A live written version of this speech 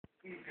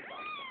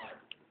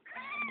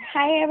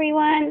Hi,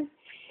 everyone.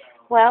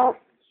 Well,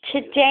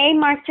 today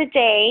marks a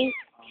day,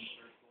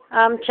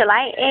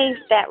 July 8th,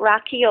 that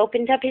Rocky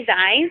opened up his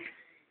eyes.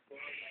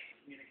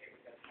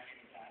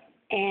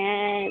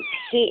 And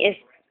he is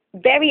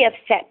very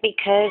upset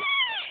because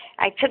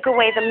I took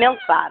away the milk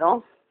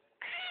bottle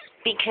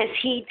because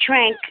he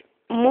drank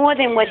more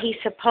than what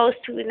he's supposed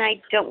to, and I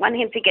don't want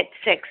him to get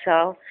sick.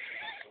 So,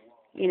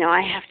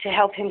 I have to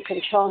help him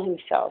control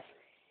himself.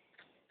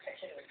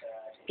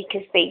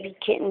 Because baby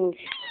kittens,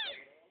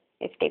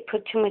 if they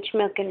put too much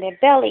milk in their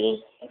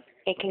belly,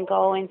 it can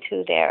go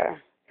into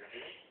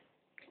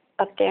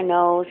up their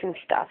nose and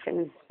stuff,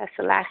 and that's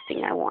the last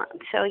thing I want.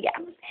 So yeah,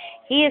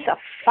 he is a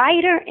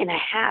fighter and a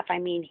half. I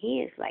mean, he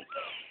is like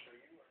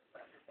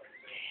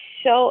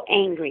so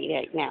angry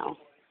right now.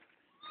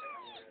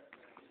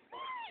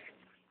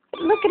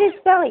 Look at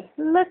his belly.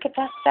 Look at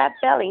that fat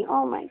belly.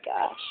 Oh my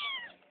gosh.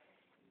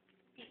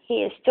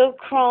 He is still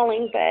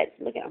crawling, but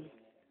look at him.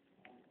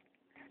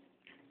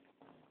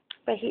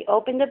 But he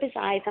opened up his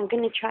eyes. I'm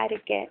going to try to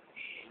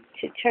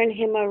turn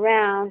him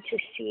around to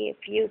see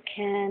if you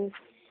can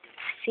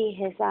see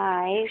his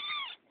eyes.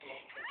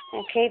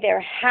 Okay,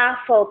 they're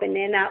half open.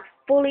 They're not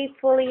fully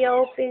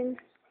open.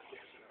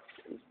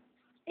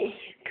 There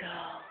you go.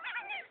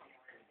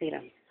 Look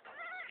at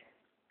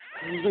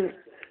him.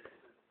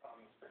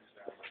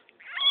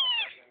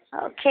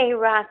 Okay,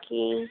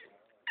 Rocky.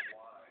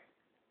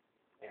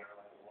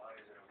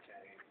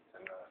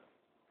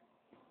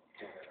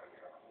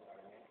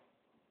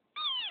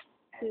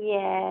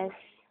 Yes,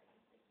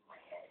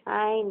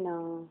 I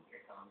know.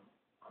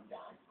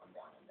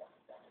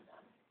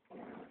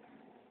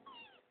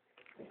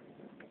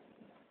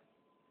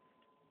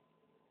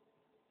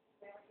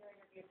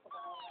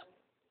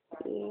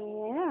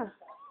 Yeah.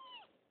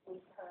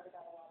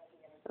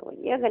 So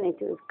what you're going to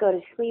do is go to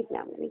sleep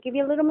now. I'm going to give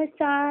you a little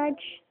massage.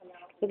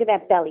 Look at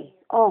that belly.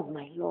 Oh,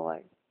 my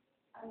Lord.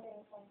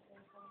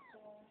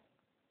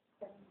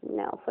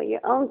 No, for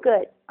your own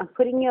good. I'm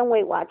putting you on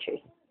Weight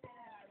Watchers.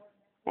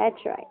 That's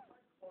right.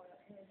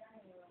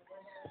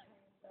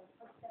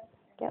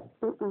 Yep.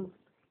 How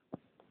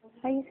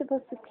are you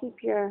supposed to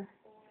keep your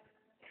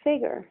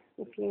figure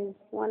if you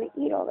want to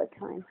eat all the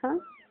time, huh?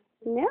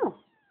 No.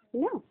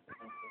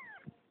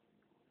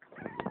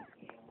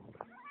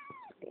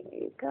 There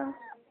you go.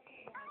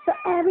 So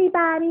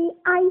everybody,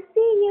 I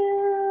see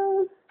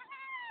you.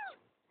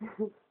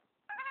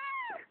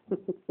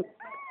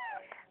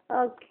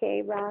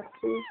 Okay,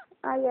 Rocky.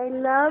 I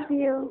love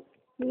you.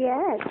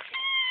 Yes.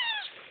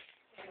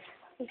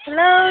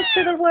 Hello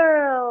to the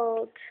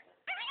world.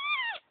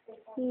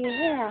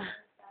 Yeah.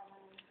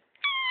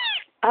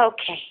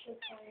 Okay.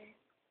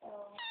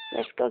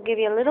 Let's go give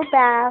you a little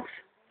bath.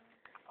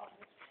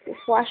 Just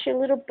wash your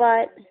little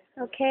butt,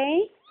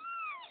 okay?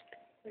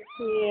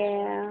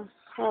 Yeah.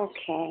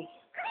 Okay.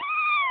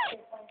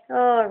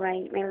 All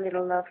right, my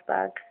little love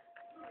bug.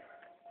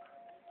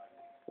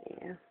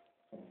 Yeah.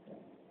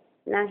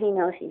 Now he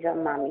knows he's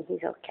on mommy.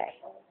 He's okay.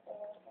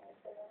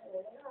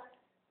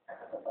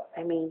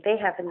 I mean, they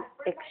have an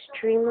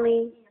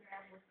extremely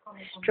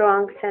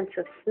strong sense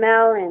of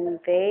smell, and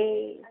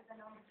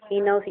he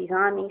knows he's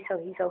on me,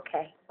 so he's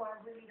okay.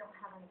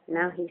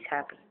 Now he's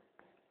happy.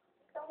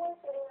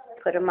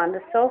 Put him on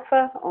the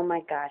sofa. Oh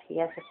my God, he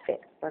has a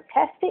fit. We'll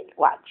test it.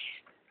 Watch.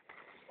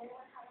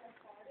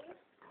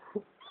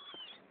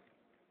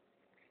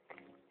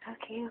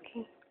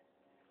 Okay.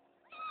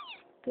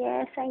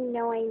 Yes, I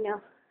know.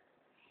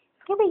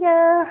 Here we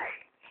go.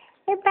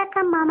 You're back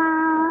on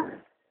Mama.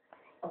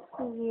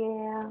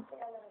 Yeah.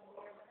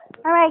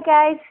 All right,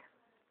 guys.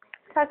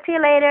 Talk to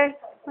you later.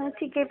 Once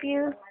he give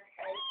you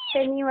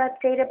the new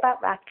update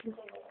about Rocky.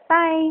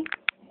 Bye.